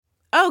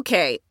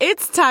Okay,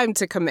 it's time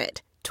to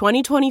commit.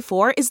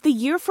 2024 is the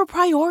year for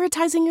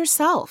prioritizing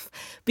yourself.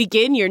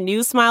 Begin your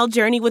new smile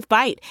journey with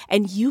Byte,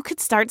 and you could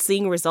start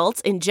seeing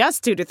results in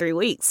just 2 to 3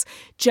 weeks.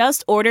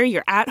 Just order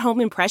your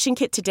at-home impression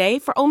kit today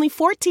for only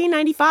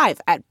 $14.95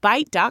 at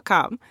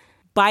Byte.com.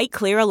 Byte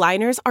Clear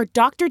aligners are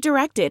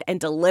doctor-directed and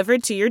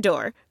delivered to your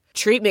door.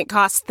 Treatment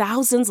costs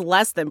thousands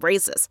less than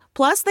braces.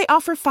 Plus, they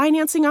offer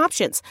financing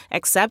options,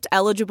 accept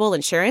eligible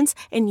insurance,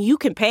 and you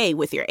can pay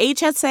with your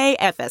HSA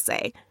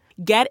FSA.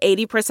 Get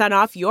 80%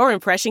 off your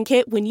impression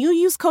kit when you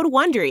use code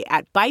WONDERY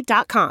at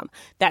Byte.com.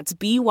 That's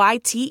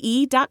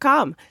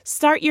BYTE.com.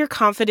 Start your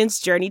confidence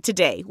journey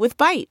today with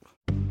Byte.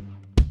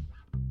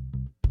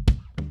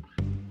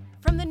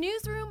 From the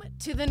newsroom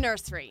to the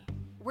nursery,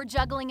 we're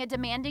juggling a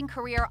demanding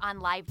career on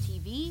live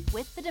TV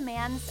with the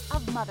demands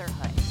of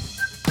motherhood.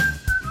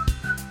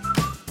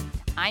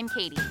 I'm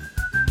Katie.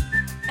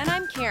 And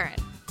I'm Karen.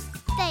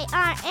 They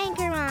are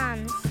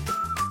AnchorMOMS.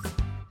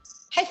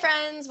 Hi,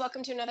 friends.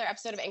 Welcome to another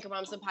episode of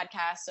AnchorMOMS, the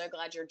podcast. So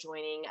glad you're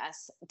joining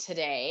us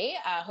today.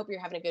 Hope you're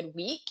having a good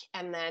week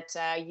and that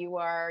you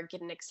are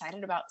getting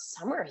excited about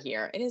summer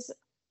here. It is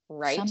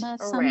right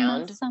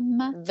around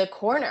the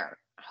corner.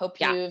 Hope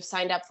you've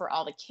signed up for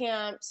all the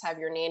camps, have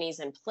your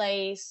nannies in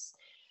place.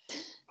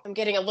 I'm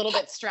getting a little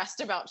bit stressed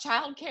about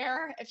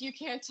childcare, if you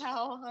can't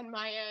tell on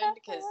my end,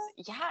 because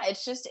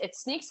it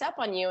sneaks up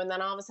on you. And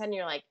then all of a sudden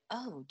you're like,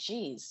 oh,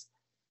 geez,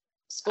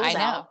 school's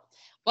out.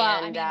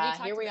 Well, and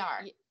here we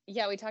are.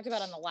 Yeah, we talked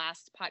about on the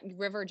last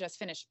River just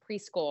finished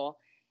preschool,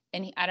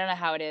 and I don't know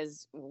how it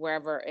is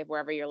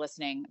wherever you're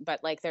listening, but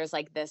like there's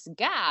like this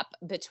gap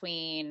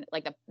between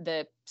like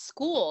the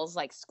schools,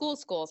 like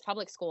schools,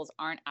 public schools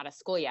aren't out of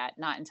school yet,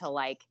 not until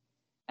like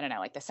I don't know,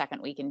 like the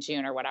second week in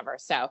June or whatever.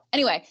 So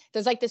anyway,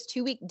 there's like this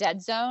 2-week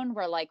dead zone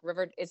where like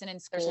River isn't in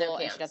school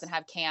and she doesn't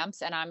have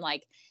camps, and I'm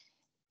like,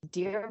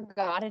 dear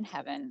God in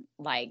heaven,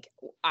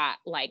 I'm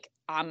like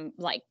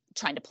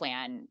trying to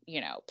plan,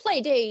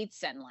 play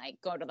dates and like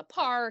go to the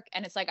park.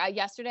 And it's like,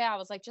 yesterday I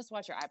was like, just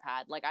watch your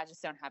iPad. Like, I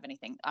just don't have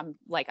anything. I'm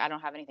like, I don't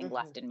have anything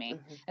left in me.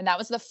 Mm-hmm. And that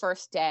was the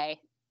first day.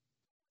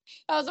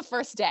 That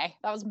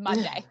was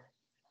Monday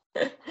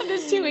of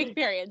this 2-week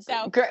period.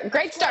 So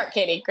great start,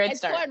 Katie. Great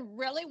start. It's going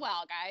really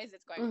well, guys.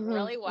 It's going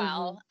really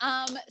well.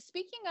 Mm-hmm.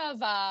 Speaking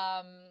of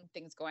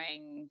things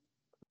going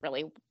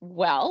really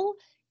well,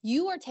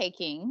 you are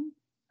taking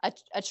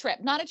a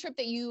trip, not a trip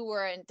that you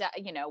were,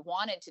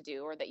 wanted to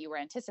do or that you were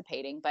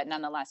anticipating, but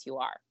nonetheless you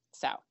are.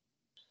 So.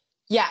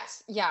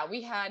 Yes. Yeah.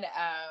 We had,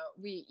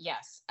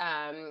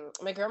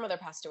 my grandmother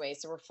passed away.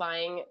 So we're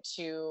flying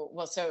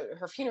so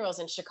her funeral's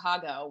in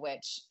Chicago,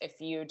 which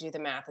if you do the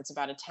math, it's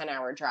about a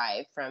 10-hour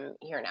drive from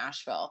here in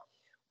Asheville,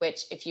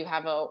 which if you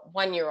have a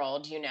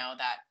 1-year-old,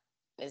 that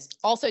is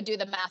also do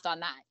the math on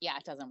that. Yeah.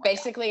 It doesn't work.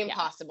 Basically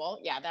impossible.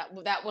 Yeah.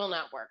 That will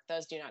not work.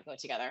 Those do not go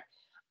together.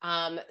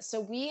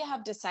 So we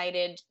have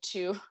decided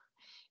to,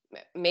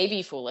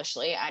 maybe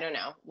foolishly, I don't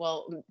know,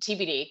 well,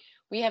 TBD,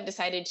 we have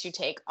decided to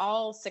take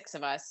all 6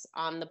 of us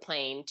on the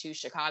plane to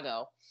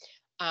Chicago.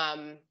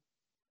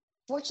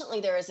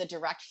 Fortunately, there is a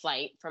direct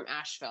flight from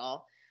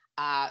Asheville,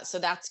 so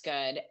that's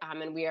good.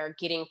 And we are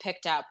getting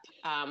picked up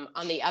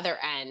on the other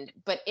end.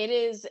 But it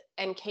is,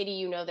 and Katie,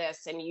 you know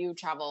this, and you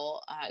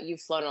travel,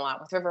 you've flown a lot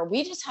with River.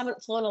 We just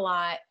haven't flown a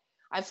lot.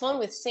 I've flown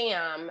with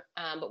Sam,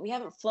 but we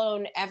haven't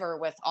flown ever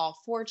with all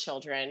 4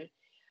 children.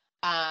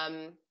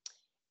 And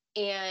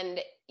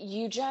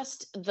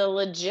the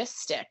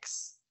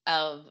logistics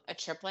of a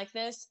trip like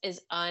this is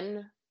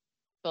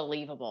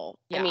unbelievable.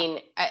 Yeah.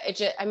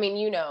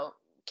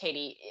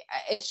 Katie,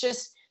 it's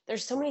just,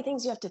 there's so many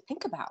things you have to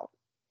think about.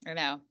 I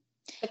know.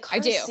 The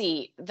car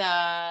seat,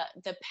 the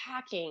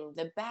packing,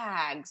 the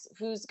bags,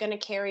 who's going to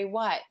carry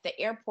what, the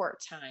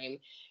airport time,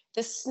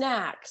 the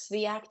snacks,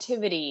 the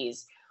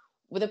activities,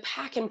 with a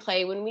pack and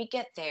play when we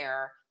get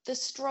there, the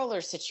stroller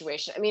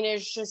situation. I mean,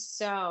 there's just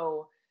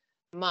so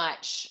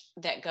much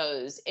that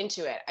goes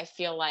into it. I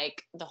feel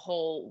like the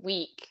whole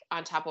week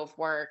on top of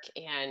work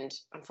and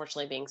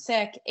unfortunately being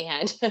sick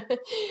and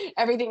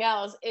everything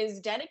else is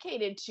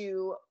dedicated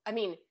to,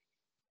 when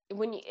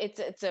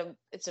it's a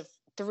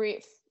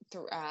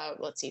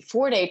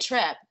 4-day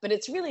trip, but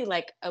it's really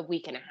like a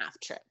week and a half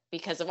trip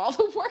because of all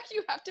the work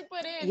you have to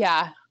put in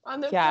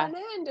on the front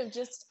end of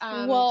just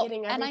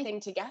getting everything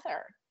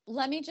together.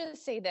 Let me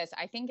just say this.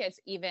 I think it's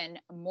even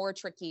more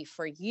tricky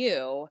for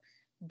you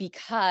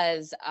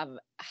because of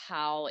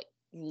how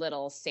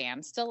little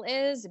Sam still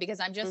is,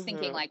 because I'm just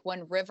thinking like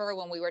when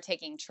we were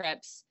taking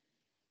trips,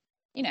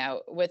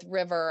 with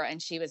River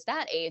and she was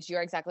that age,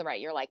 you're exactly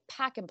right. You're like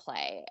pack and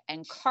play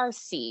and car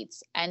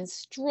seats and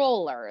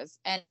strollers.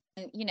 And,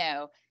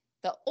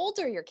 the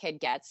older your kid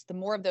gets, the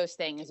more of those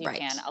things you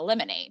can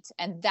eliminate.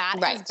 And that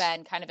has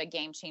been kind of a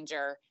game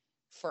changer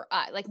for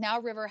us. Like now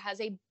River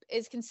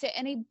can sit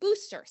in a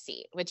booster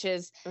seat, which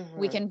is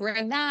we can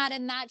bring that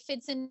and that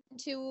fits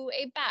into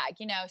a bag,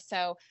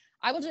 so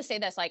I will just say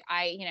this, like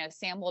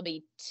Sam will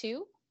be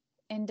 2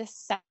 in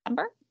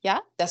December. Yeah,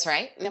 that's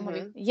right. So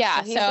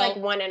he's like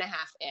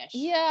 1.5-ish.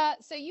 Yeah.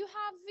 So you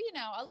have,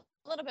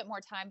 a little bit more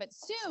time, but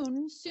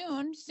soon,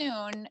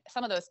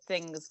 some of those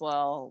things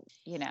will,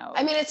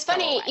 I mean, it's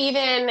funny,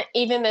 even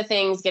the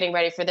things getting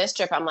ready for this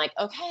trip, I'm like,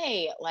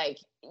 okay, like,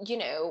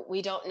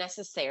 we don't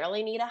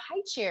necessarily need a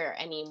high chair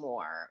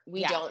anymore.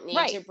 We don't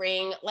need to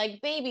bring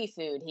like baby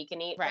food. He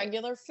can eat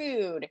regular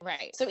food.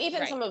 Right. So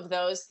even some of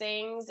those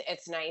things,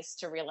 it's nice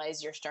to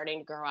realize you're starting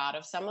to grow out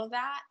of some of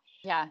that.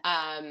 Yeah.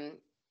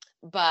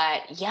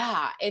 But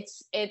yeah,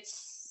 it's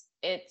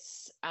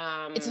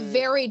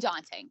very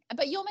daunting,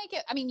 but you'll make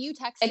it. I mean, you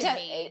texted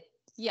me.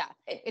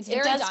 It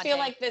does daunting. feel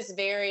like this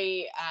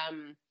very,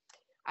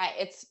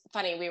 it's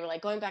funny. We were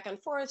like going back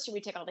and forth. Should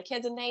we take all the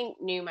kids? And they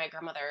knew my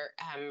grandmother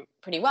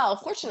pretty well,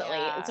 fortunately.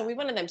 Yeah. And so we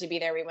wanted them to be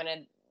there. We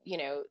wanted,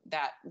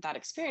 that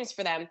experience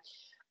for them.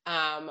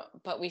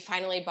 But we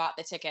finally bought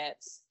the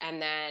tickets.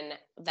 And then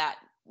that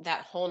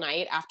whole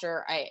night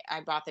after I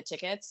bought the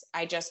tickets,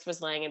 I just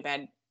was laying in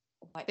bed.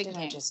 What did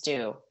I just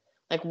do?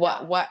 Like,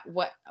 what,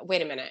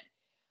 wait a minute.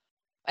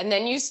 And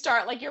then you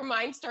start, like, your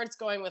mind starts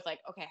going with like,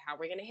 okay, how are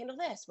we going to handle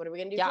this? What are we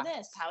going to do for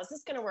this? How is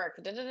this going to work?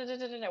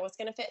 What's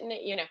going to fit in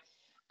it?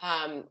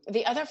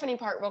 The other funny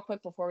part real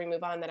quick before we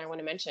move on that I want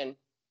to mention,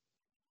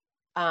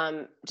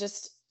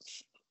 just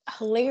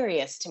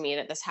hilarious to me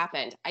that this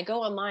happened. I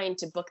go online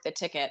to book the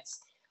tickets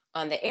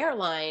on the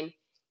airline.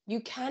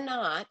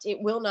 It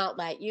will not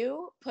let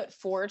you put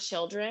 4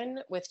 children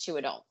with 2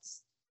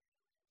 adults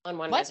on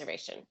one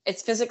reservation.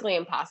 It's physically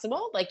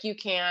impossible. Like, you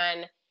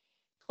can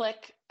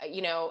click,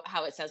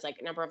 how it says like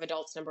number of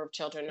adults, number of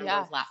children, number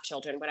of lap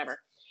children, whatever.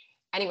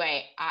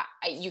 Anyway,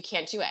 you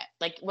can't do it.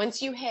 Like,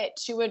 once you hit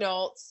 2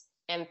 adults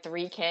and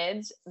 3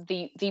 kids,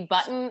 the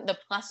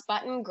plus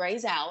button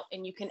grays out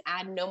and you can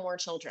add no more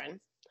children.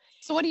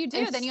 So what do you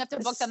do? Then you have to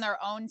book them their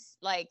own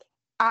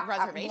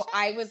reservation?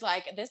 I was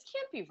like, this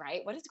can't be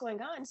right. What is going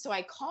on? So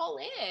I call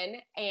in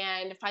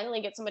and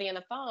finally get somebody on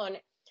the phone,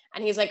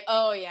 and he's like,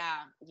 oh yeah,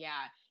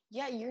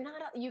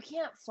 you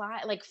can't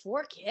fly. Like,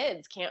 4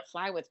 kids can't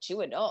fly with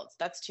 2 adults.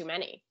 That's too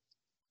many.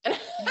 And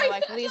you're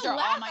like, well, these are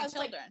all my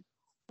children. Like,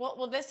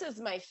 well, this is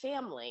my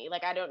family.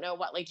 Like, I don't know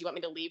what, like, do you want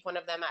me to leave one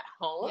of them at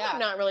home? Yeah. I'm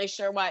not really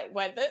sure what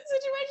the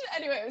situation.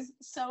 Anyway, it was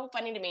so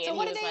funny to me. So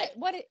and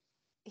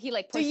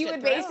so you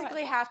would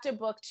basically have to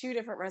book 2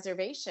 different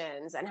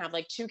reservations and have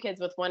like 2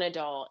 kids with 1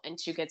 adult and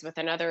 2 kids with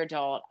another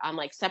adult on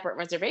like separate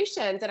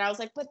reservations. And I was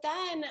like, but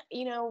then,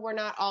 we're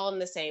not all in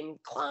the same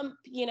clump,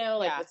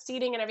 with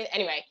seating and everything.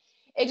 Anyway,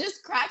 it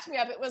just cracked me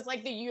up. It was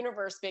like the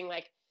universe being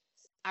like,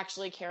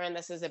 actually, Karen,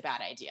 this is a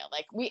bad idea.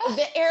 Like,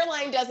 the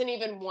airline doesn't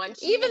even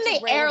want you. Even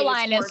the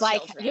airline is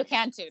like, children. You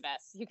can't do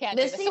this. You can't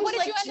do this. Seems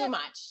like too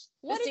much.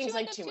 What did you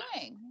end up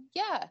doing?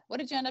 Yeah. What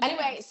did you end up doing?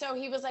 Anyway, so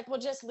he was like, well,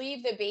 just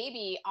leave the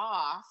baby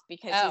off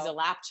because he's a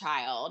lap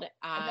child.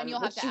 And then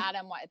you'll have to add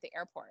him at the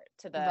airport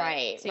to the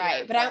right.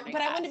 But I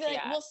wanted to be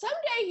like, well,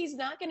 someday he's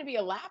not going to be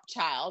a lap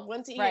child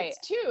once he hits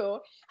 2.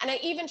 And I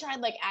even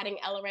tried like adding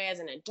Ella Ray as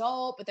an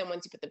adult, but then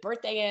once you put the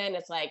birthday in,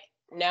 it's like,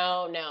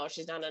 no,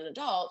 she's not an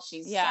adult.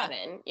 She's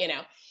 7.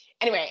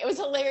 Anyway, it was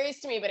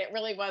hilarious to me, but it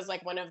really was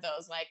like one of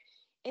those like,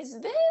 is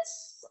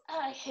this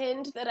a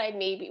hint that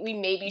we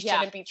maybe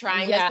shouldn't be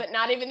trying this, but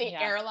not even the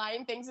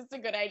airline thinks it's a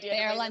good idea. The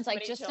airline's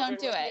like, just don't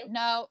do it.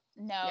 No,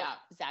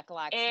 Zach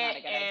Galac's not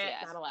a good idea.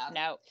 Not allowed.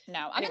 No.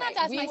 I'm gonna have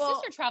to ask. My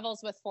sister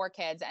travels with 4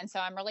 kids, and so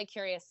I'm really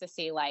curious to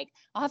see. Like,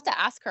 I'll have to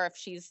ask her if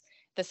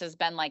this has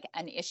been like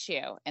an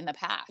issue in the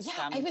past.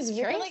 Yeah, it was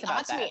really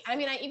odd to me. I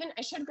mean,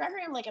 I showed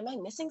Gregory, I'm like, am I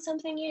missing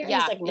something here? Yeah.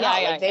 He's like,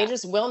 no, they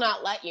just will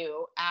not let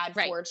you add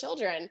 4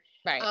 children.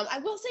 Right. I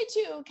will say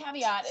too,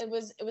 caveat, it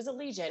was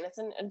Allegiant. It's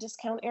a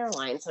discount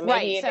airline. So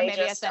maybe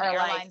it's an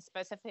airline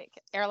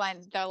specific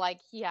airline. They're like,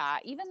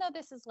 even though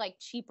this is like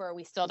cheaper,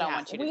 we still don't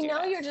want you to do We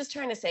know this. You're just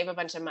trying to save a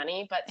bunch of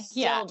money, but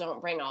still don't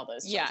bring all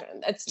those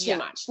children. It's too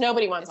much.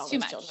 Nobody wants all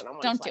those children on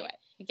one Don't flight. do it.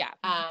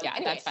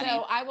 Anyway, that's funny.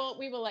 So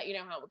we will let you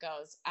know how it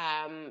goes.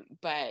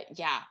 But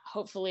yeah,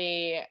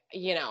 hopefully,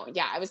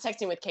 I was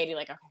texting with Katie,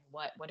 like, okay,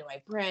 what do I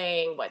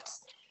bring?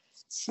 What's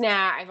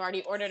snack? I've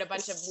already ordered a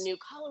bunch of new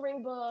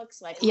coloring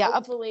books. Like,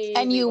 hopefully,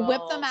 and you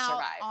whip them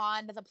out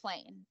on the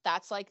plane.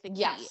 That's like the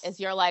key. Is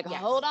you're like,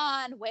 hold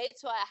on, wait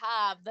till I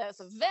have this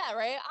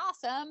very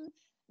awesome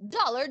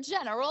Dollar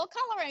General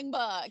coloring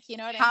book. You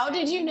know what I mean? How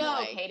did you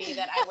know, Katie,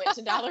 that I went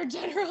to Dollar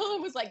General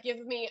and was like,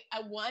 give me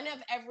one of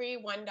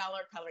every $1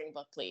 coloring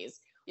book,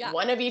 please. Yeah.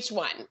 One of each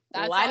one.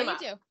 That's Line all them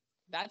you up. do.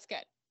 That's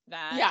good. Good.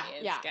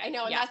 I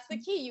know. And that's the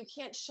key. You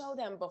can't show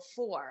them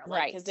before.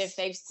 Like, because if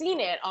they've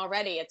seen it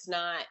already, it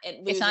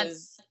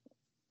loses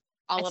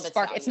all of its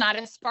value. It's not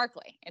as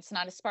sparkly.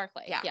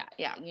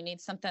 Yeah. You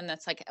need something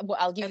that's like,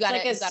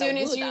 as soon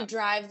as you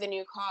drive the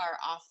new car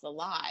off the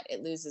lot,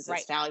 it loses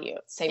its value.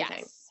 Same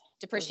thing.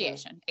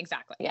 Depreciation. Mm-hmm.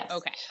 Exactly. Yes.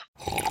 Okay.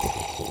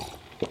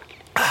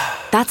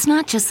 That's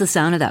not just the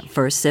sound of that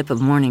first sip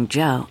of Morning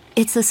Joe.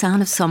 It's the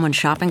sound of someone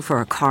shopping for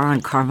a car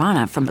on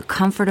Carvana from the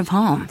comfort of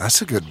home.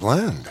 That's a good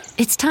blend.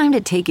 It's time to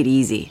take it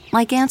easy,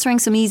 like answering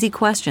some easy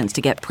questions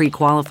to get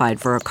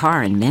pre-qualified for a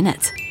car in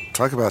minutes.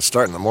 Talk about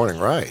starting the morning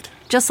right.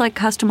 Just like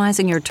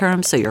customizing your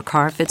terms so your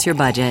car fits your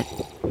budget.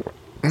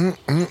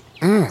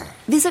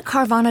 Visit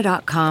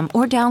Carvana.com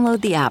or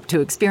download the app to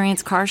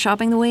experience car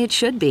shopping the way it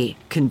should be.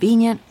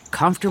 Convenient,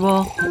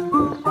 comfortable.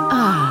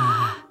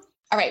 Ah.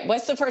 All right.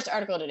 What's the first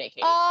article today,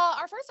 Katie?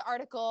 Our first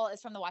article is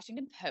from the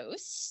Washington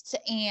Post,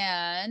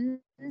 and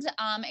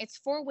it's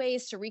 4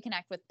 ways to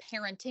reconnect with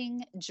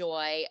parenting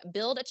joy,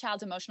 build a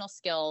child's emotional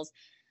skills,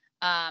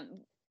 blah,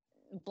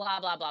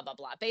 blah, blah, blah,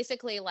 blah.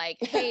 Basically, like,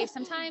 hey,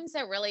 sometimes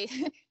it really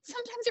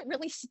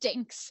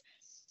stinks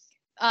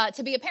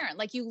to be a parent.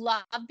 Like, you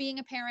love being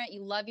a parent,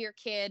 you love your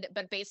kid,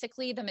 but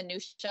basically the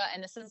minutia,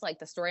 and this is like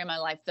the story of my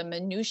life, the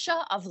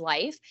minutia of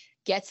life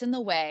gets in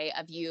the way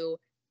of you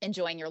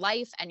enjoying your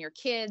life and your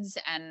kids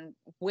and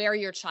where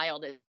your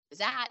child is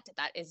at.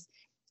 It's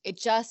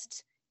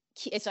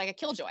like a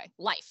killjoy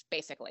life,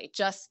 basically,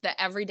 just the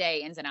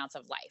everyday ins and outs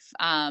of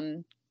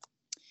life.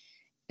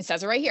 It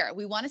says it right here.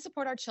 We want to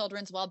support our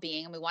children's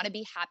well-being and we want to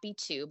be happy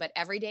too, but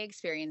everyday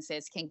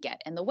experiences can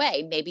get in the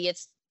way. Maybe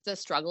it's the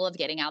struggle of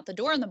getting out the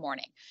door in the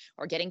morning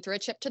or getting through a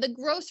trip to the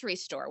grocery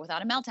store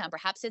without a meltdown.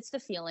 Perhaps it's the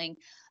feeling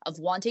of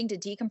wanting to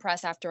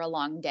decompress after a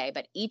long day,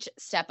 but each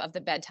step of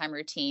the bedtime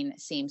routine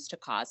seems to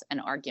cause an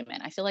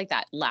argument. I feel like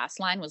that last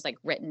line was like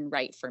written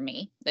right for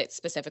me,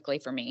 specifically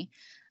for me.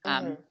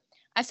 I've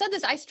said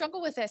this, I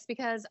struggle with this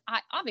because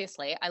I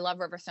love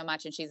River so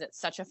much and she's at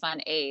such a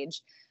fun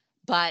age.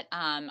 But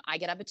I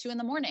get up at 2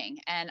 a.m.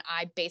 and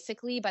I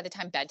basically, by the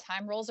time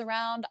bedtime rolls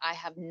around, I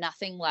have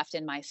nothing left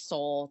in my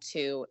soul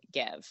to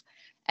give.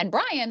 And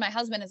Brian, my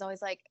husband, is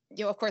always like,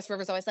 of course,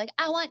 River's always like,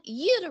 I want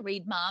you to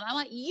read, Mom. I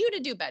want you to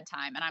do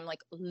bedtime. And I'm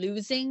like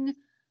losing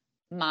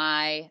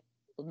my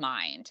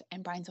mind.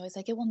 And Brian's always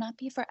like, it will not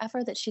be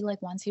forever that she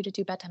like wants you to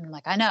do bedtime. I'm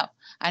like, I know,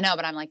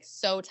 but I'm like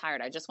so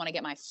tired. I just want to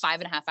get my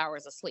 5.5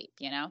 hours of sleep,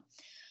 you know?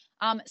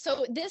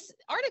 So this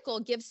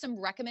article gives some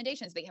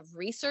recommendations. They have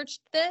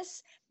researched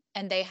this.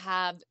 And they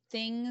have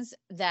things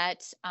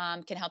that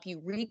can help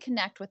you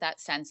reconnect with that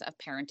sense of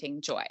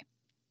parenting joy.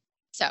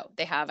 So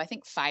they have, I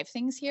think, 5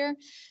 things here.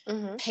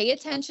 Pay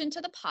attention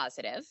to the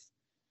positive.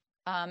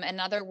 In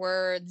other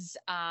words,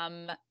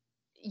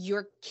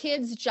 your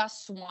kids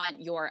just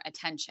want your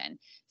attention.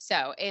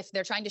 So if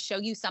they're trying to show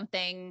you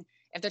something,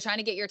 if they're trying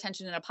to get your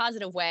attention in a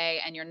positive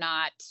way and you're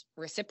not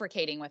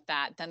reciprocating with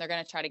that, then they're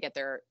going to try to get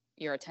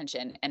your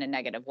attention in a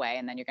negative way.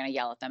 And then you're going to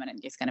yell at them and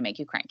it's going to make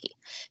you cranky.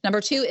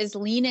 Number 2 is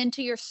lean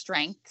into your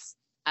strengths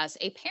as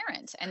a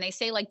parent. And they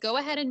say, like, go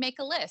ahead and make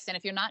a list. And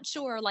if you're not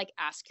sure, like,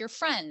 ask your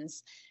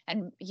friends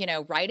and,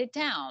 write it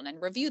down and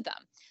review them.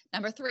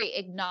 Number 3,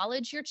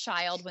 acknowledge your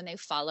child when they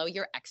follow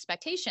your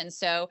expectations.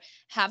 So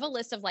have a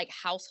list of like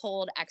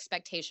household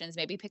expectations,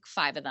 maybe pick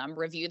 5 of them,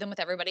 review them with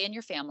everybody in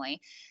your family.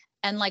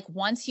 And like,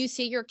 once you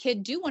see your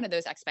kid do one of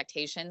those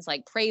expectations,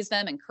 like praise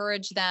them,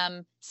 encourage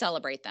them,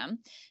 celebrate them.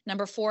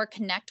 Number 4,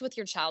 connect with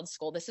your child's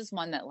school. This is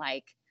one that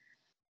like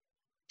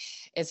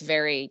is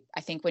very,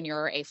 I think when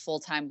you're a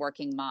full-time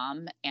working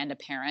mom and a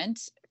parent,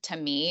 to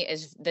me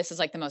this is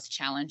like the most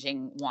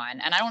challenging one.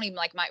 And I don't even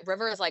like, my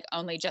River is like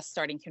only just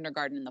starting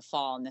kindergarten in the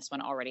fall. And this one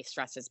already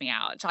stresses me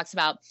out. It talks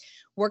about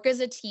work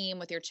as a team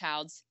with your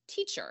child's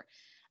teacher.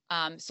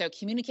 So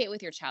communicate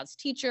with your child's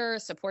teacher,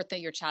 support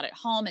your child at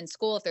home and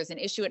school. If there's an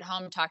issue at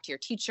home, talk to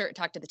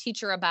the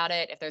teacher about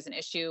it. If there's an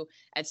issue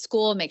at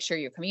school, make sure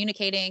you're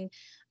communicating,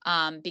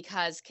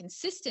 because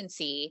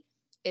consistency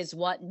is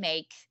what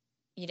make,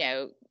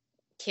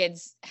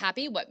 kids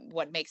happy,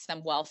 what makes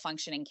them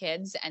well-functioning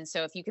kids. And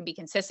so if you can be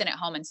consistent at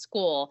home and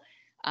school,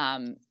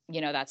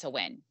 that's a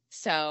win.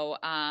 So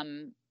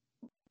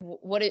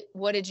what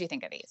did you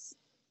think of these?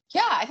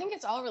 Yeah, I think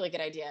it's all really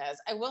good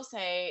ideas. I will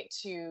say,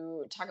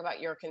 to talk about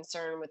your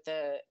concern with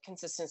the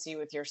consistency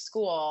with your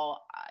school,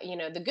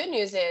 the good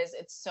news is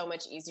it's so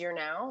much easier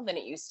now than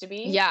it used to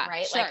be. Yeah,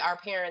 right. Sure. Like our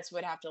parents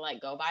would have to like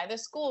go by the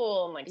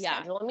school and like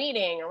schedule a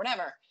meeting or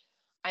whatever.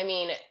 I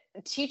mean,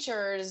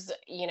 teachers,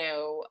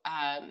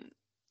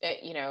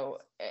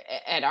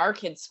 at our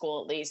kids'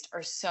 school, at least,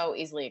 are so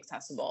easily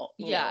accessible.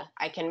 You know,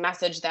 I can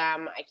message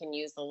them. I can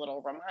use the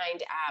little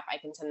remind app. I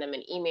can send them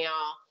an email.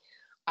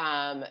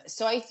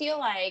 So I feel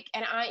like,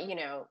 and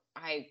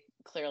I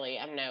clearly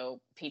am no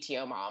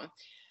PTO mom.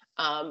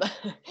 Well,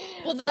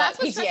 that's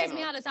what stresses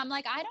me out is I'm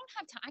like, I don't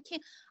have time.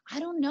 I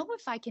don't know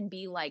if I can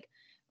be like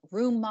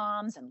room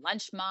moms and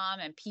lunch mom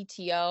and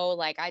PTO.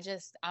 Like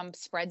I'm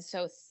spread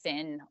so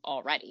thin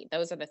already.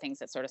 Those are the things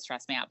that sort of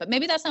stress me out, but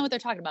maybe that's not what they're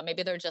talking about.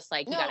 Maybe they're just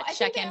like, you got to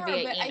check in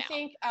via email. I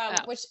think,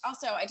 which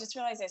also, I just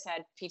realized I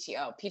said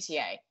PTA.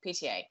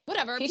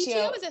 Whatever.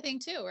 PTO is a thing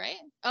too, right?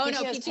 Oh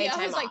no,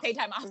 PTO is like paid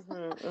time off.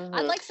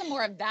 I'd like some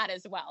more of that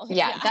as well.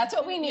 Yeah. That's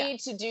what we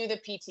need to do the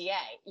PTA.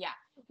 Yeah.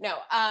 No,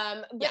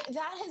 but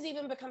that has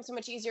even become so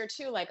much easier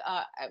too. Like,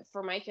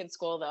 for my kids'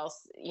 school, the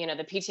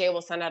PTA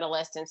will send out a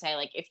list and say,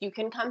 like, if you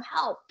can come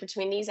help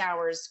between these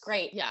hours,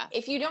 great. Yeah.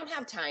 If you don't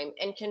have time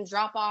and can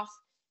drop off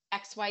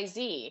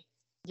XYZ,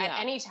 at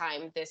any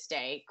time this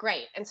day,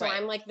 great. And so Right.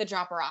 I'm like the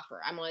dropper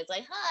offer. I'm always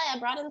like, hi, I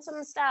brought in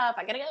some stuff.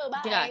 I gotta go.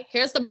 Bye. Yeah.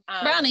 Here's the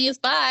brownies.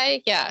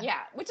 Bye. Yeah.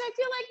 Yeah. Which I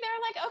feel like they're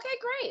like, okay,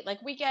 great.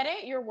 Like we get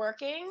it. You're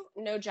working,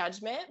 no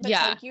judgment, but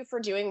Yeah. thank you for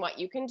doing what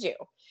you can do.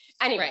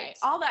 Anyway, Right.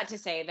 all that to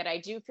say that I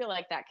do feel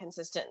like that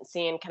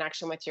consistency and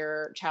connection with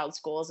your child's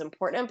school is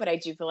important, but I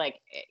do feel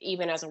like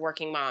even as a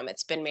working mom,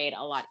 it's been made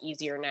a lot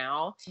easier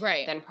now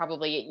Right. than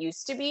probably it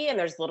used to be. And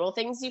there's little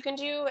things you can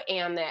do.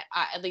 And that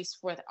at least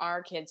with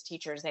our kids'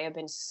 teachers, they have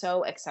been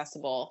so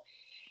accessible.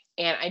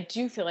 And I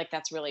do feel like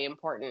that's really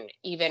important.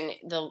 Even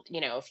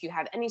if you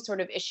have any sort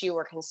of issue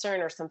or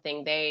concern or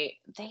something, they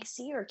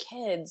see your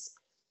kids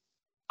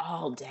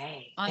all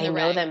day. On They the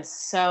know reg. them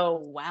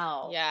so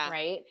well. Yeah.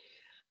 Right.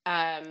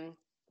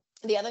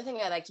 The other thing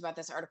I liked about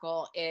this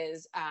article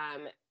is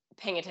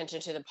paying attention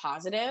to the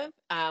positive,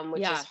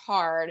 which Yeah. is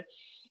hard.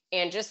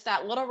 And just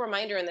that little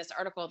reminder in this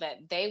article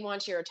that they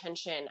want your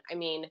attention. I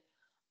mean,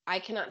 I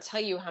cannot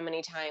tell you how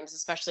many times,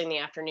 especially in the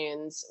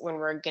afternoons when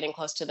we're getting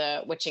close to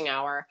the witching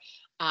hour,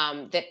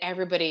 that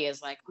everybody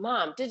is like,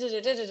 Mom,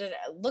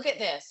 look at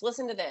this,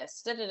 listen to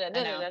this.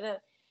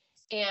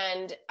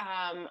 And,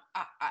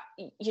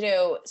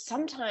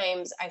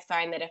 sometimes I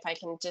find that if I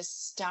can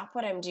just stop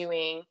what I'm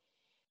doing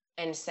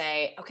and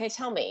say, okay,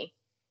 tell me.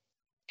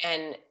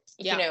 And,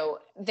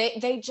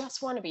 they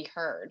just want to be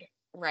heard.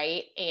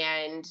 Right.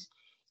 And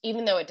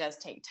even though it does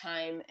take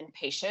time and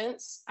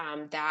patience,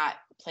 that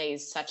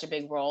plays such a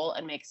big role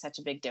and makes such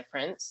a big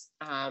difference,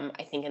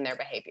 I think, in their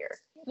behavior.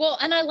 Well,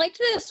 and I liked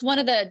this one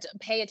of the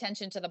pay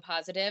attention to the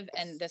positive.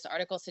 And this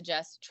article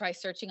suggests try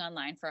searching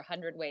online for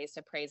 100 ways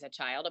to praise a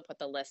child and put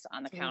the list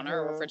on the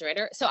counter or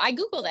refrigerator. So I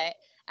Googled it.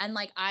 And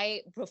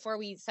before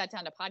we sat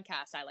down to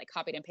podcast, I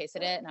copied and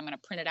pasted it, and I'm going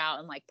to print it out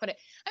and put it.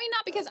 I mean,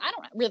 not because I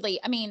don't really,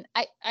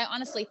 I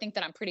honestly think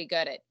that I'm pretty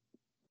good at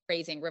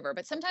praising River,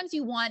 but sometimes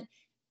you want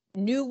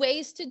new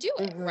ways to do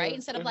it, right?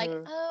 Instead of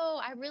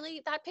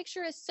that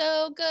picture is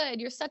so good.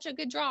 You're such a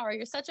good drawer.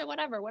 You're such a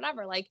whatever.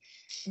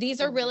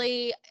 These are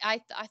really, I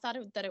thought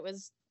that it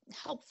was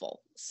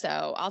helpful.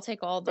 So I'll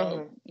take all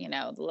the,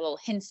 the little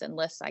hints and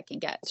lists I can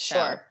get. Sure.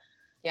 So,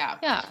 yeah.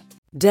 Yeah.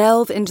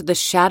 Delve into the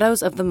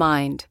shadows of the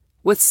mind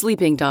with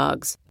Sleeping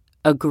Dogs,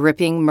 a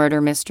gripping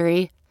murder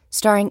mystery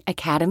starring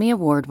Academy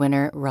Award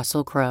winner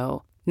Russell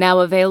Crowe. Now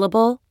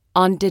available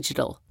on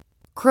digital.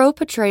 Crowe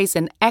portrays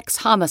an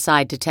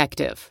ex-homicide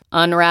detective,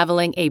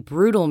 unraveling a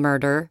brutal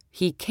murder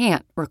he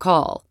can't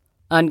recall.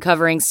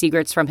 Uncovering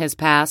secrets from his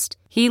past,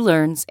 he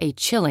learns a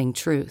chilling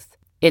truth.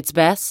 It's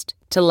best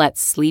to let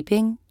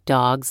sleeping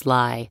dogs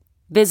lie.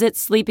 Visit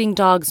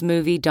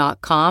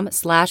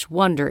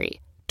sleepingdogsmovie.com/Wondery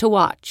to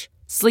watch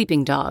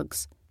Sleeping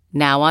Dogs,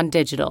 now on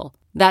digital.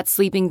 That's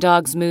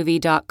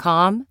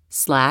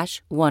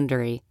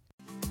sleepingdogsmovie.com/Wondery.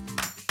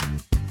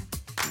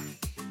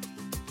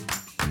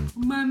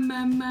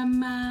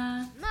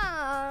 Mom's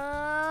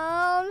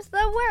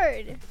the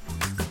word.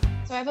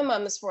 So I have a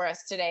mums for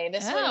us today.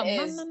 This one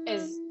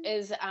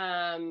is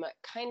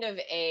kind of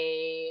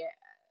a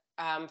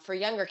for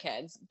younger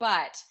kids,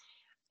 but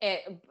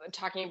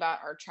talking about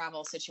our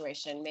travel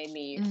situation made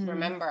me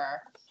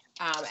remember.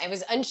 I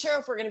was unsure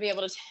if we're going to be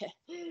able to,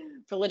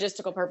 for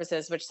logistical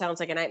purposes, which sounds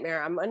like a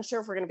nightmare. I'm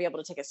unsure if we're going to be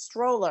able to take a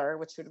stroller,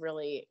 which would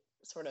really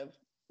sort of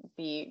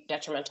be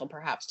detrimental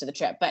perhaps to the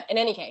trip. But in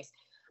any case,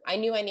 I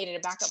knew I needed a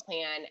backup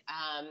plan.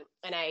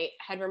 And I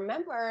had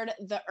remembered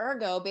the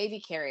Ergo baby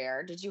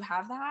carrier. Did you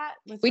have that?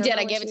 We did.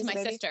 I gave it to my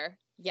sister.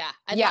 Yeah.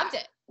 I loved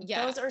it.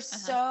 Yeah. Those are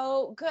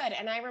so good.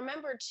 And I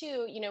remember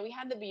too, we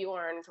had the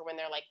Bjorn for when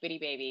they're like bitty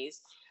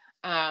babies.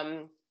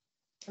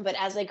 But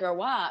as they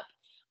grow up,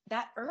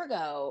 that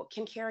Ergo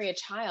can carry a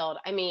child.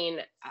 I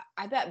mean,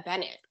 I bet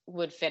Bennett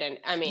would fit in.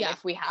 I mean,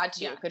 if we had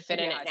to, could fit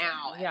in it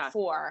now at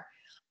 4.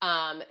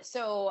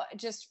 So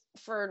just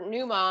for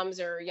new moms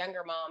or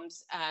younger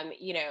moms,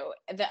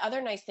 the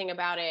other nice thing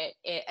about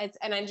it's,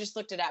 and I just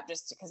looked it up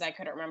just because I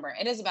couldn't remember,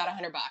 it is about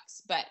 $100,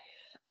 but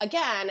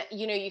again,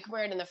 you can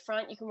wear it in the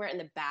front, you can wear it in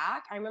the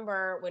back. I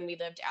remember when we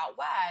lived out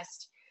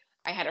West,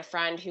 I had a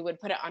friend who would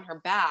put it on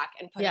her back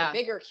and put a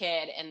bigger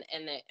kid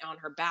on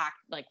her back,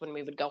 like when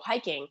we would go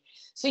hiking.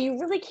 So you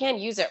really can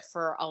use it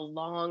for a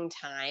long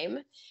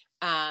time.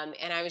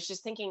 And I was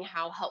just thinking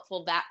how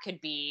helpful that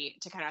could be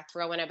to kind of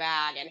throw in a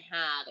bag and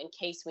have in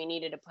case we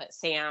needed to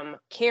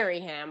carry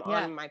him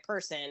on my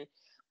person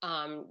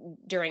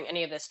during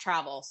any of this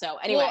travel. So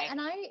anyway. Well, and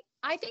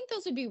I think the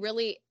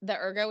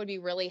Ergo would be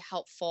really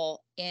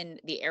helpful in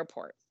the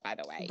airport, by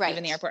the way. Right.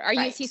 Even the airport.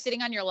 Is he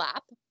sitting on your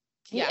lap?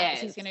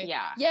 He's gonna,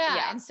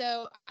 yeah. And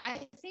so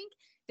I think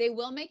they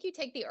will make you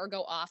take the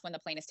Ergo off when the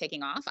plane is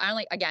taking off.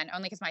 Only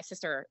because my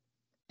sister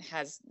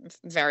has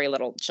very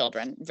little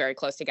children very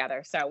close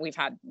together. So we've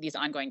had these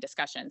ongoing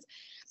discussions,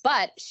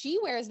 but she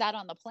wears that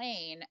on the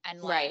plane and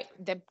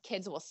the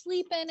kids will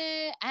sleep in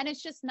it. And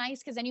it's just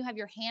nice because then you have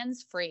your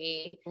hands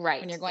free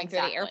when you're going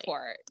through the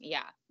airport.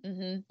 Yeah.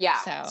 Mm-hmm.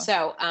 Yeah.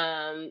 So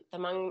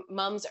the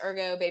Mom's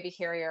Ergo baby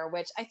carrier,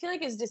 which I feel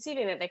like is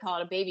deceiving that they call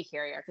it a baby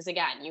carrier. Cause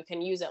again, you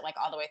can use it like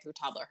all the way through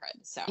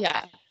toddlerhood. So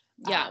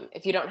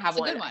If you don't have It's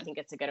a one, good one, I think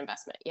it's a good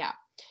investment. Yeah.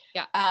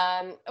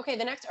 Yeah. Okay.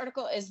 The next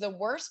article is the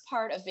worst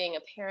part of being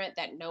a parent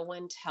that no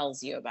one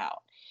tells you about.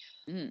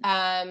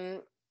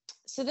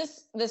 So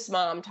this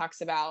mom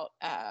talks about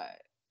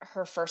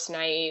her first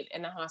night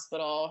in the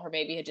hospital. Her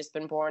baby had just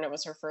been born. It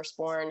was her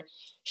firstborn.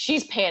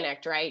 She's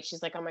panicked, right?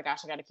 She's like, oh my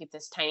gosh, I got to keep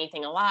this tiny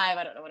thing alive.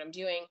 I don't know what I'm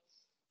doing.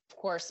 Of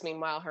course,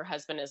 meanwhile, her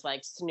husband is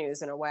like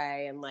snoozing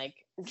away in like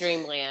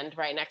dreamland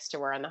right next to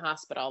her in the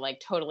hospital,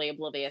 like totally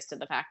oblivious to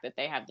the fact that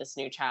they have this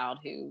new child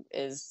who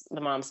is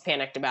the mom's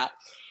panicked about.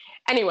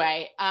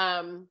 Anyway,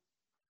 and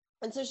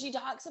so she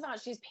talks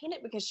about she's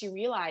panicked because she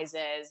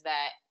realizes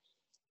that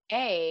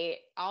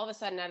all of a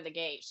sudden out of the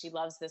gate, she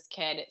loves this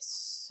kid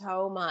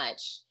so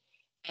much.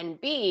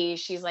 And B,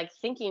 she's like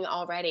thinking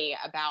already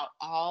about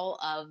all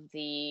of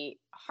the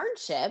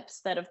hardships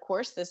that, of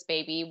course, this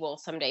baby will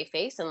someday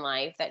face in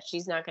life that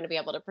she's not going to be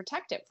able to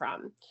protect it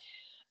from.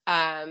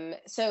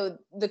 So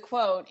the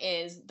quote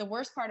is, the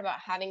worst part about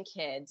having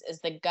kids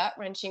is the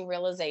gut-wrenching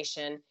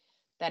realization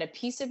that a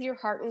piece of your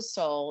heart and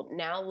soul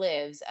now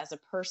lives as a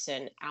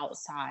person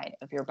outside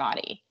of your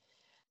body,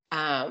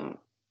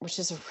 which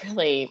is a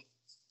really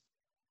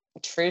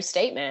true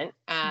statement.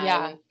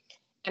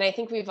 And I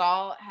think we've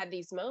all had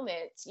these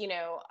moments,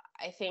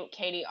 I think,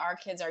 Katie, our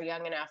kids are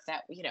young enough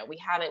that, we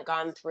haven't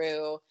gone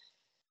through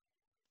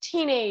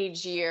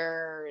teenage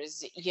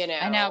years,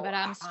 I know, but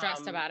I'm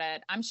stressed about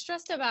it. I'm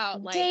stressed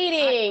about like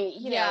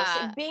dating,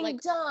 being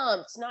like,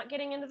 dumped, not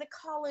getting into the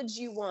college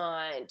you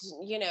want,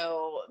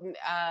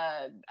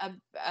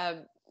 a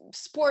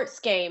sports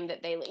game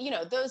that they,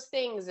 those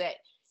things that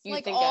you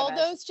like think all of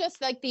those,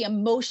 just like the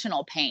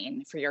emotional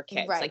pain for your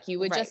kids. Like you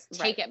would just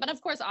take it. But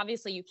of course,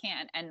 obviously you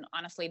can't. And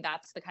honestly,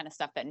 that's the kind of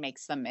stuff that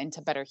makes them into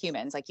better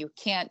humans. Like you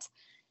can't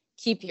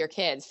keep your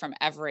kids from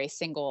every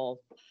single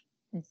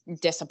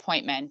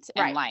disappointment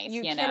in life.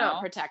 You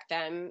cannot protect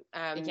them.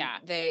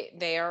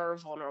 They are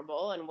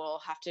vulnerable and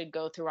will have to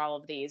go through all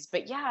of these.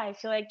 But yeah, I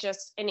feel like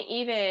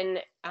even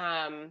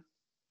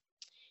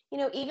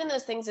even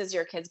those things as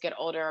your kids get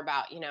older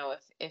about,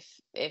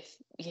 if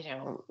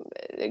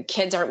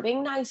kids aren't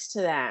being nice to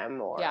them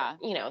or,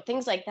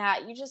 things like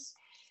that,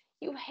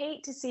 you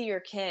hate to see your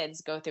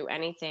kids go through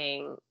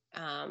anything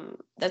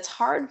that's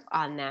hard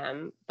on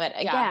them. But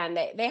again,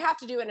 they have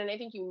to do it. And I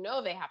think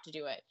they have to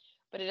do it.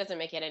 But it doesn't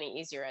make it any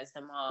easier as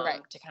the mom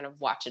to kind of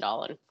watch it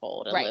all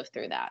unfold and live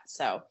through that.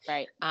 So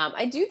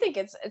I do think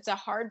it's a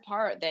hard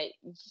part that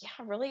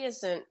really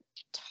isn't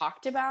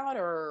talked about,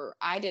 or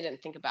I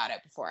didn't think about it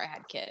before I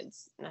had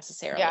kids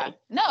necessarily. Yeah.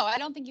 No, I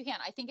don't think you can.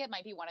 I think it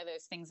might be one of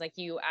those things like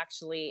you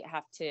actually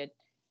have to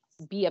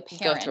be a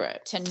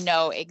parent to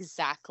know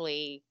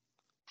exactly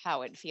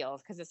how it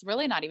feels, because it's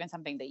really not even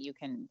something that you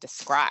can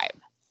describe,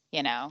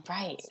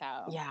 Right. So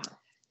yeah.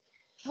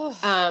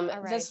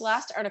 Right. This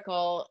last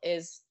article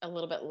is a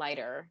little bit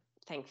lighter,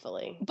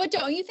 thankfully. But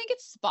don't you think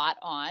it's spot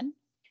on?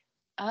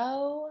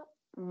 Oh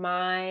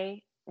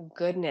my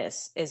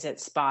goodness, is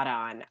it spot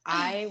on?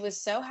 I was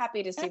so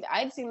happy to see that.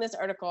 I'd seen this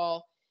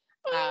article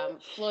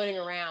floating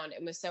around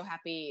and was so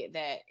happy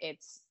that it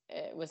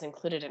was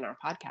included in our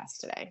podcast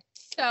today.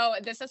 So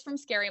this is from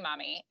Scary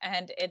Mommy,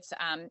 and it's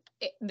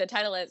the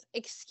title is,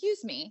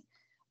 "Excuse me,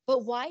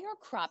 but why are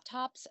crop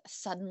tops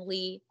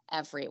suddenly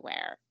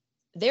everywhere?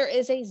 There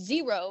is a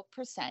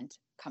 0%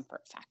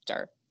 comfort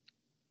factor."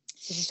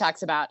 So she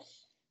talks about,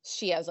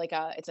 she has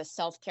it's a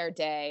self-care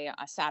day,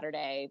 a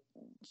Saturday.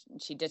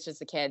 She ditches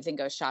the kids and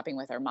goes shopping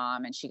with her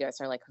mom. And she goes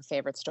to her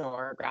favorite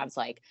store, grabs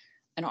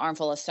an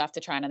armful of stuff to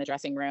try on in the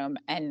dressing room.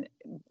 And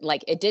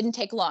it didn't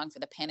take long for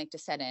the panic to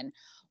set in.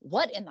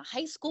 What in the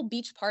high school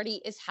beach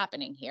party is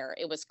happening here?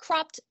 It was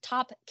cropped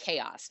top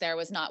chaos. There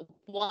was not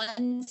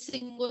one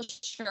single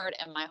shirt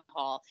in my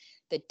haul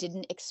that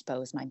didn't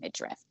expose my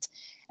midriff.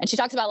 And she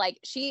talks about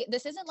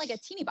this isn't a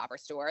teeny bopper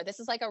store. This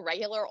is a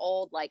regular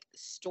old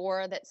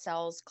store that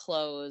sells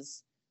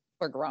clothes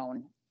for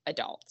grown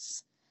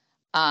adults.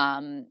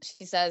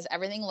 She says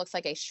everything looks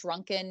like a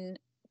shrunken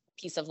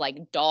piece of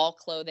doll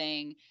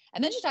clothing.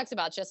 And then she talks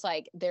about just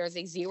there's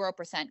a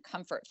 0%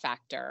 comfort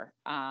factor.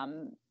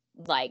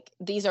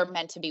 These are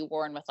meant to be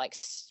worn with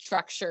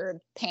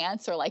structured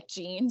pants or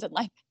jeans, and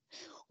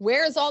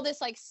where's all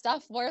this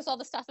stuff? Where's all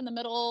the stuff in the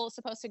middle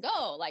supposed to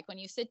go? When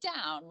you sit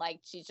down,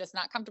 she's just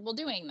not comfortable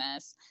doing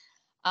this.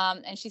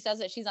 And she says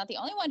that she's not the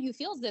only one who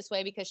feels this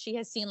way, because she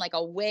has seen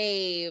a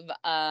wave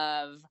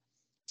of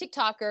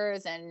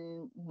TikTokers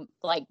and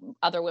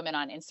other women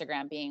on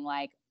Instagram being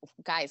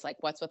guys,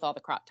 what's with all the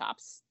crop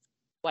tops?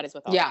 What is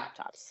with all the crop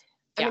tops?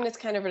 I mean, it's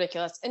kind of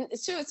ridiculous. And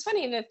so it's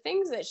funny, the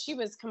things that she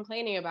was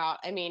complaining about,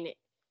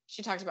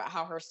 she talked about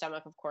how her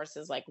stomach, of course,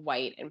 is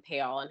white and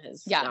pale and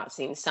has not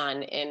seen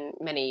sun in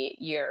many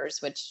years,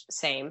 which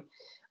same.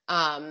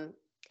 And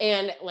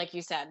like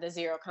you said, the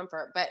zero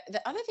comfort. But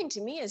the other thing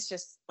to me is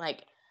just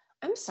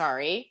I'm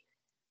sorry.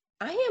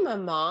 I am a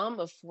mom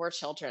of 4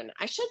 children.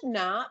 I should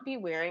not be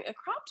wearing a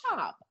crop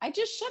top. I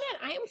just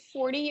shouldn't. I am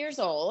 40 years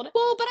old.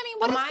 Well, but I mean,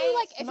 what if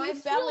My you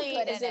feel belly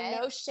good is in it?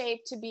 no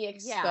shape to be Yeah.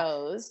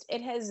 exposed.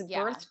 It has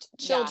Yeah. birthed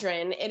Yeah.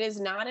 children. It is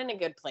not in a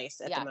good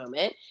place at Yeah. the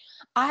moment.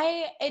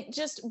 It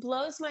just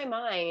blows my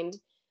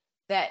mind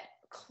that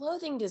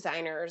clothing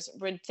designers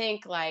would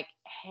think like,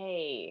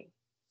 hey,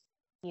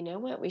 you know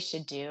what we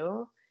should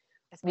do?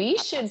 Let's make We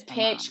crop should tops for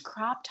pitch mom.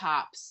 crop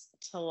tops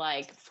to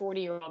like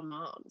 40-year-old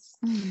moms.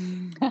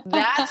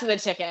 That's the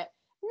ticket.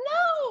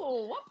 No,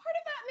 what part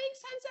of that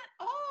makes sense at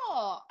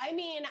all? I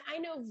mean, I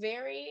know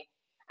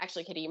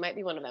actually, Kitty, you might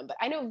be one of them, but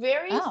I know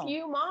very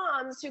few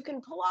moms who can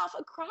pull off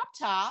a crop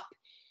top.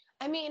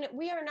 I mean,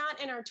 we are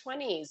not in our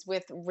 20s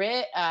with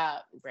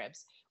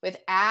ribs,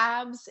 with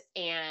abs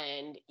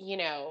and,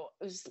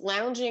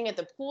 lounging at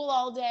the pool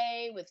all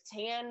day with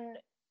tan,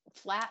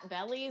 flat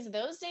bellies.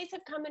 Those days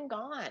have come and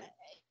gone.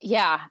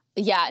 Yeah.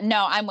 Yeah.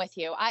 No, I'm with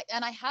you. I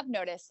have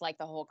noticed like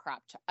the whole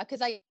crop top because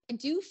I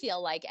do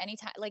feel like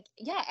anytime, like,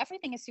 yeah,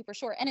 everything is super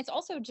short. And it's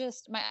also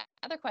just my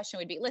other question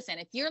would be, listen,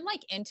 if you're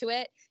like into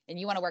it and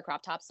you want to wear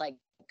crop tops, like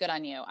good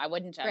on you. I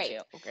wouldn't judge you.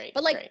 Great.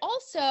 But like,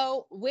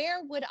 also,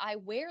 where would I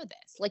wear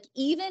this? Like,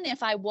 even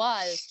if I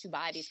was to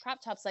buy these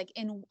crop tops, like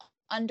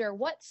under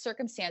what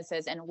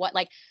circumstances and what,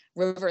 like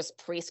River's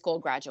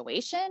preschool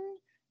graduation?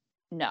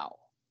 No.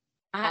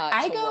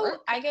 I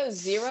go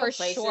zero for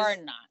places. Sure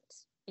not.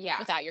 Yeah.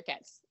 Without your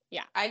kids.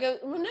 Yeah.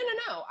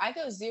 No. I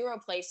go zero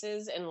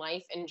places in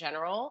life in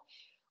general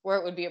where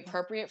it would be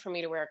appropriate for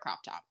me to wear a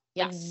crop top.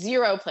 Yeah. Like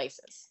zero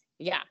places.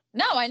 Yeah.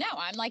 No, I know.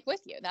 I'm like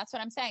with you. That's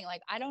what I'm saying.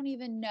 Like, I don't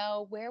even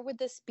know where would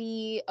this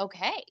be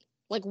okay.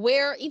 Like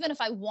where, even if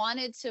I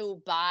wanted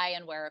to buy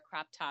and wear a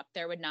crop top,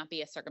 there would not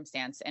be a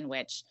circumstance in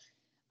which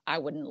I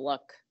wouldn't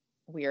look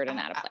weird and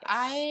out of place.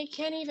 I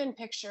can't even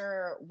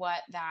picture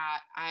what that,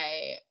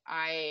 I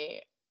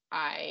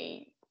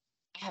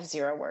have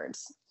 0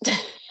 words.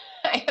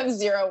 I have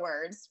 0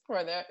 words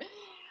for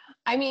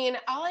I mean,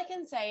 all I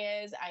can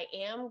say is I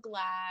am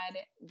glad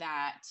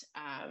that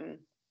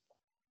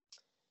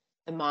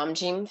the mom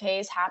jean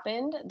phase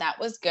happened. That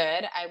was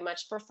good. I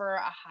much prefer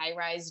a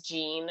high-rise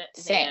jean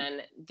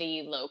than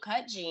the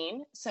low-cut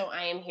jean. So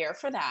I am here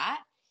for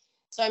that.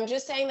 So I'm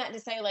just saying that to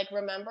say, like,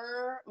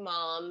 remember,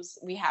 moms,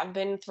 we have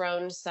been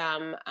thrown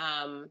some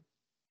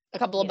a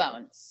couple of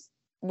bones.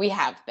 We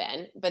have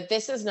been, but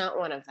this is not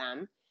one of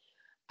them.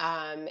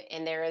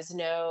 And there is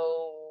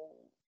no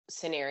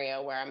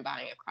scenario where I'm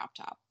buying a crop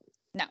top.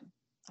 No,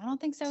 I don't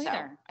think so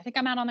either. I think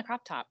I'm out on the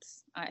crop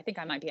tops. I think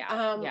I might be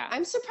out. Yeah.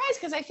 I'm surprised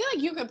because I feel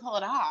like you could pull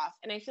it off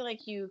and I feel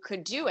like you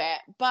could do it,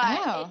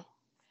 but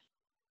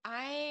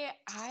I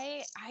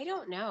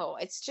don't know.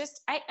 It's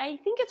just, I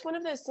think it's one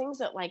of those things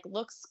that like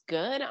looks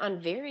good on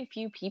very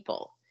few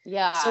people.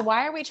 Yeah. So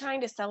why are we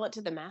trying to sell it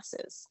to the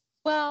masses?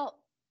 Well,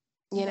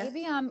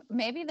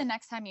 maybe the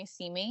next time you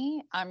see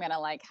me, I'm going to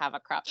like have a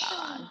crop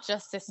top on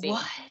just to see.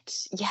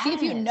 What? Yes. See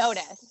if you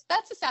notice.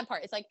 That's the sad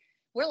part. It's like,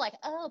 we're like,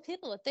 oh,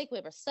 people would think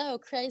we were so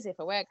crazy if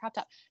we wear a crop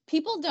top.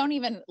 People don't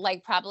even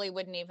like, probably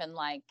wouldn't even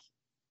like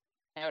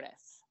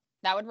notice.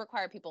 That would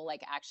require people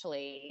like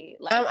actually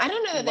like I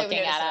don't know that they would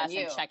looking notice at on us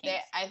you. and checking.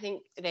 I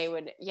think they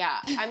would. Yeah.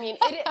 I mean,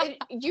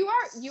 you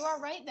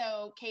are right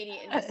though, Katie,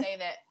 and to say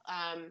that,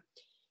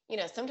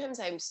 sometimes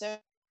I'm so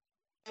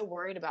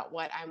worried about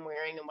what I'm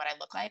wearing and what I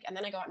look like. And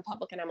then I go out in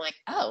public and I'm like,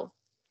 oh,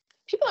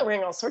 people are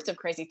wearing all sorts of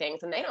crazy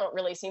things and they don't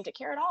really seem to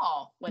care at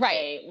all what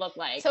they look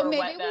like. So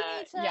maybe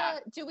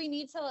do we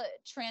need to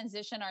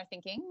transition our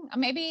thinking?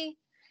 Maybe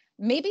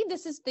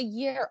this is the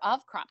year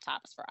of crop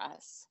tops for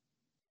us.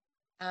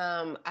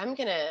 I'm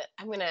gonna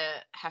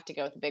have to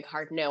go with a big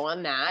hard no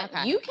on that.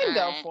 Okay. You can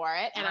go for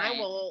it, and I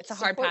will it's a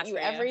hard support pass you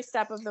for every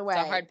step of the way.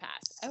 It's a hard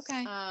pass.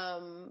 Okay.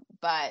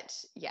 But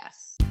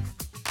yes.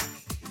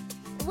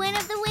 Win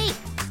of the week.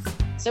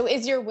 So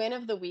is your win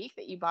of the week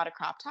that you bought a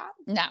crop top?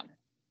 No.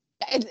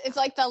 It's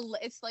like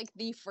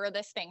the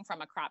furthest thing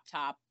from a crop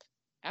top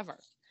ever.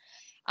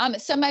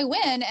 So my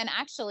win, and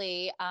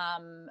actually,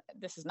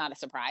 this is not a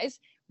surprise,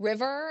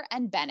 River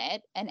and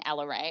Bennett and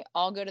Ella Ray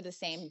all go to the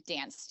same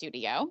dance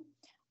studio.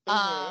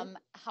 Mm-hmm.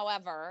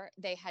 However,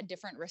 they had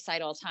different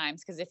recital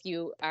times because if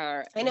you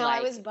are, I know,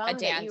 like, I was bummed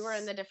that you were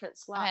in the different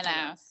slots. I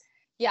know.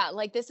 Yeah,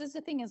 like this is the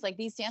thing is like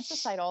these dance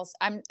recitals.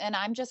 I'm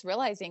just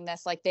realizing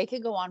this, like they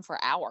could go on for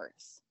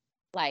hours.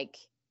 Like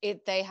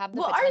they have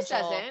the potential. Ours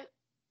doesn't.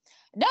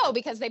 No,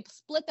 because they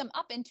split them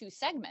up into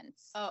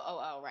segments.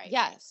 Oh, right.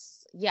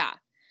 Yes. Yeah.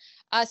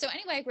 So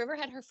anyway, River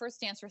had her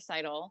first dance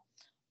recital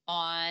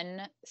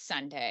on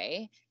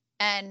Sunday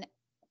and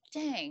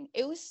dang,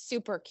 it was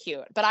super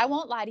cute. But I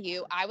won't lie to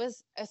you.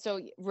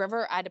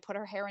 River, I had to put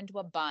her hair into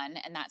a bun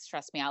and that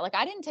stressed me out. Like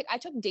I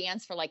took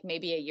dance for like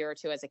maybe a year or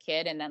two as a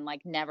kid and then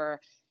like never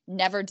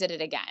did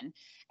it again.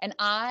 And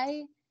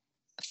I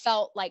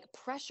felt like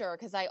pressure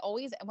because I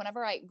always,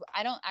 whenever I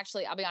don't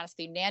actually, I'll be honest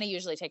with you, Nanny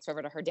usually takes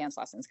River to her dance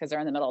lessons because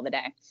they're in the middle of the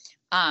day.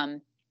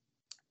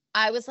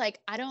 I was like,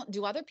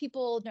 do other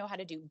people know how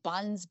to do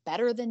buns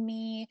better than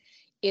me?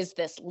 Is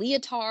this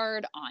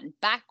leotard on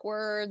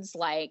backwards?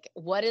 Like,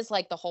 what is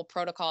like the whole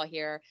protocol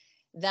here?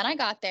 Then I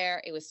got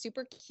there. It was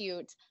super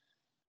cute.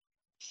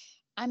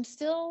 I'm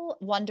still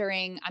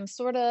wondering, I'm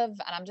sort of,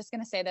 and I'm just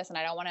going to say this, and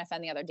I don't want to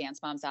offend the other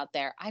dance moms out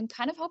there. I'm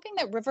kind of hoping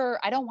that River,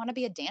 I don't want to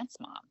be a dance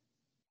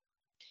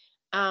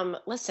mom.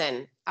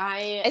 Listen,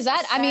 I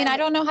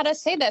don't know how to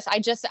say this. I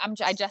just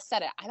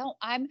said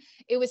it.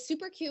 It was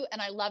super cute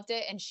and I loved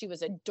it. And she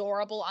was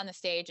adorable on the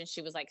stage and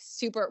she was like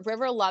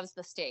River loves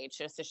the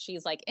stage. So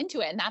she's like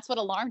into it. And that's what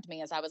alarmed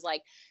me is I was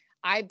like,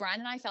 Brian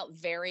and I felt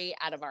very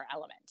out of our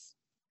element.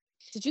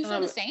 Did you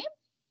feel the same?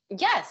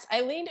 Yes.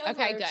 I leaned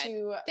over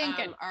to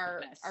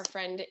our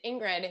friend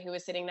Ingrid, who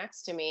was sitting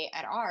next to me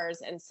at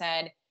ours and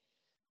said,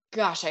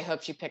 gosh, I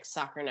hope she picks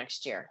soccer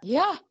next year.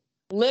 Yeah.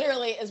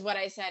 Literally is what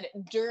I said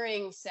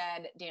during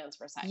said dance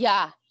recital.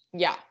 Yeah.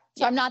 Yeah.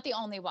 So I'm not the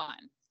only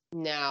one.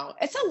 No,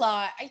 it's a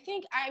lot. I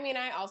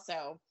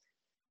also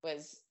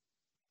was,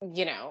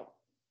 my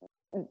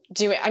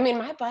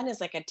bun is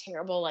like a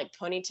terrible like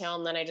ponytail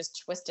and then I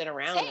just twist it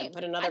around and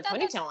put another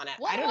ponytail on it.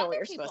 I don't know what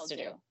you're supposed to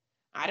do.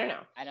 I don't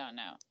know.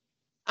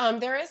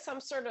 There is some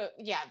sort of,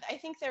 I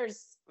think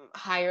there's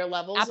higher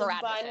levels of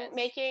bun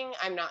making.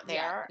 I'm not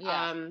there.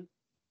 Yeah.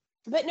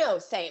 But no,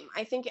 same.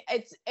 I think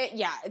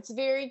it's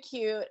very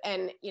cute.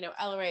 And,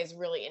 Ella Ray is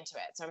really into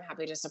it. So I'm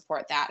happy to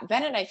support that.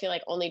 Bennett, I feel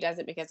like only does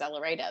it because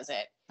Ella Ray does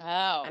it.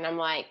 Oh. And I'm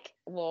like,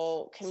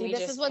 well,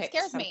 this is what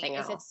scares me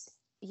else?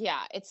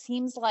 It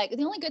seems like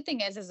the only good thing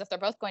is if they're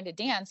both going to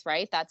dance,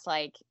 right? That's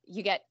like,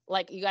 you got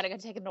to go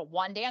take them to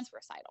one dance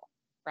recital.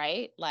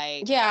 Right?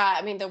 Like,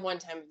 the one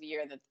time of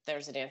year that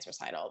there's a dance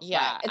recital.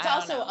 Yeah. But it's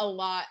also a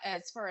lot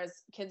as far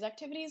as kids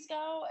activities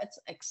go. It's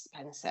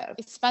expensive.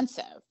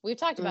 We've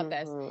talked about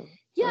this.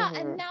 Yeah.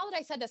 And now that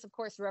I said this, of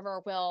course,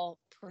 River will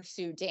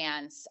pursue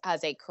dance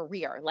as a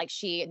career. Like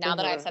now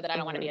that I've said that I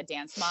don't want to be a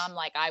dance mom,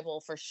 like I will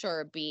for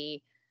sure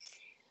be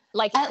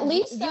like, at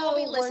least you'll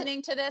be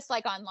listening to this,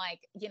 like on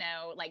like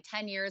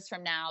 10 years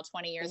from now,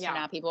 20 years from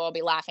now, people will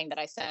be laughing that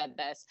I said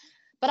this,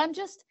 but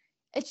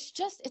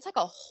it's like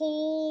a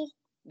whole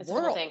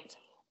world.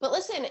 But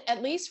listen,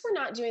 at least we're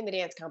not doing the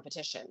dance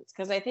competitions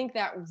because I think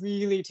that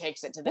really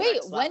takes it to the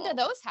next level. When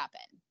do those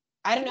happen?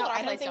 I don't know.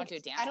 I don't do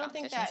dance. I don't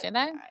think that.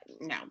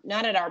 No,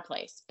 not at our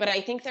place. But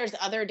I think there's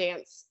other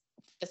dance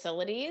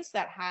facilities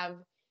that have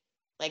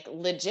like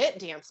legit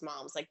dance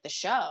moms, like the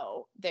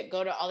show, that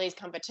go to all these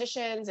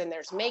competitions and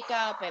there's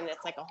makeup and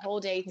it's like a whole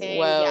day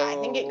thing. I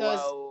think it goes.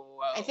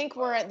 I think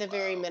we're at the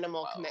very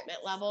minimal commitment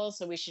level,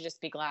 so we should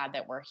just be glad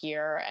that we're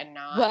here and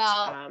not.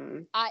 Well,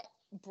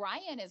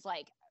 Brian is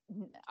like,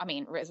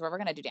 is River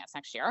going to do dance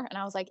next year? And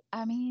I was like,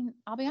 I'll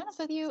be honest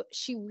with you,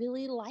 she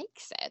really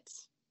likes it.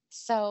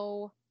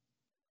 So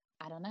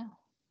I don't know.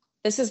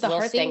 This is the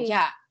hard thing.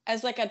 Yeah.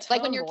 As like a tomboy.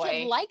 Like when your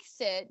kid likes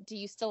it, do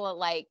you still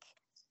like?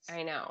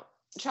 I know.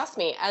 Trust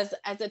me, as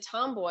a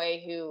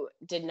tomboy who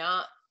did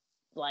not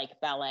like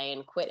ballet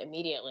and quit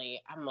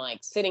immediately, I'm like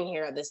sitting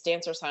here at this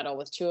dance recital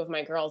with two of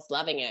my girls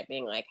loving it,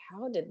 being like,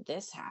 how did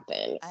this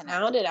happen?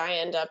 How did I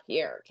end up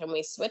here? Can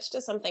we switch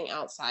to something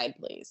outside,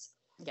 please?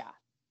 Yeah.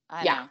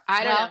 I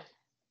don't know.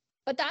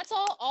 But that's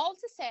all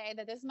to say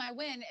that this is my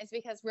win is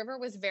because River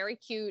was very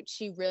cute.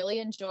 She really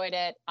enjoyed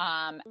it.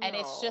 And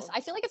it's just,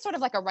 I feel like it's sort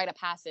of like a rite of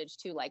passage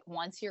too. Like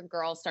once your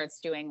girl starts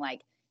doing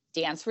like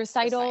dance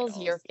recitals.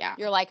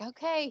 You're like,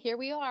 okay, here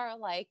we are.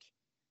 Like,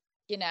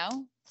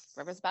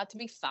 River's about to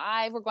be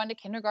 5. We're going to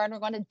kindergarten. We're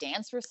going to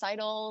dance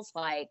recitals.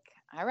 Like,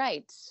 all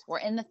right, we're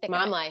in the thick of it.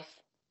 Mom life.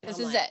 This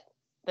is it.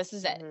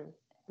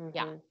 Mm-hmm.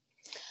 Yeah.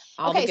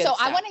 Okay,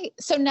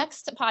 so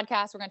next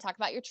podcast, we're going to talk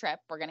about your trip.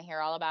 We're going to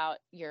hear all about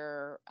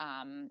your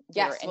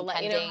we'll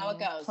let you know how it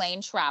goes.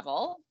 Plane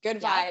travel.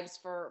 Good vibes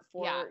for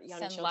young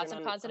children. Lots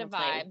of positive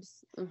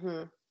vibes.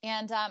 Mm-hmm.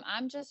 And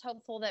I'm just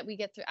hopeful that we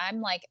get through.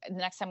 I'm like, the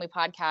next time we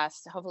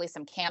podcast, hopefully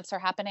some camps are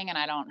happening and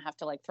I don't have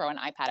to like throw an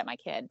iPad at my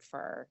kid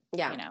for,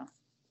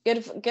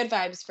 Good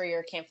vibes for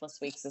your campless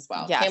weeks as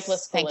well. Yes,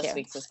 campless, schoolless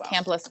weeks as well.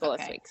 Campless,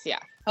 schoolless weeks, yeah.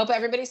 Hope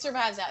everybody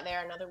survives out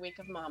there. Another week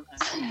of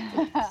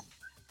momhood.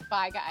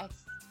 Bye, guys.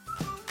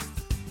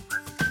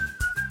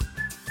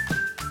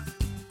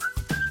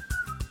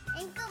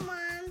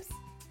 AnchorMOMS,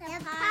 the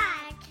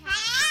podcast.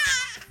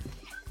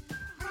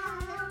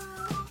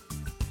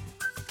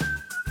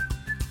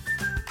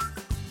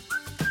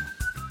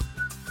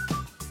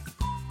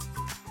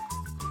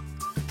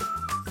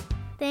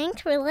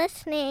 Thanks for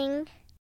listening.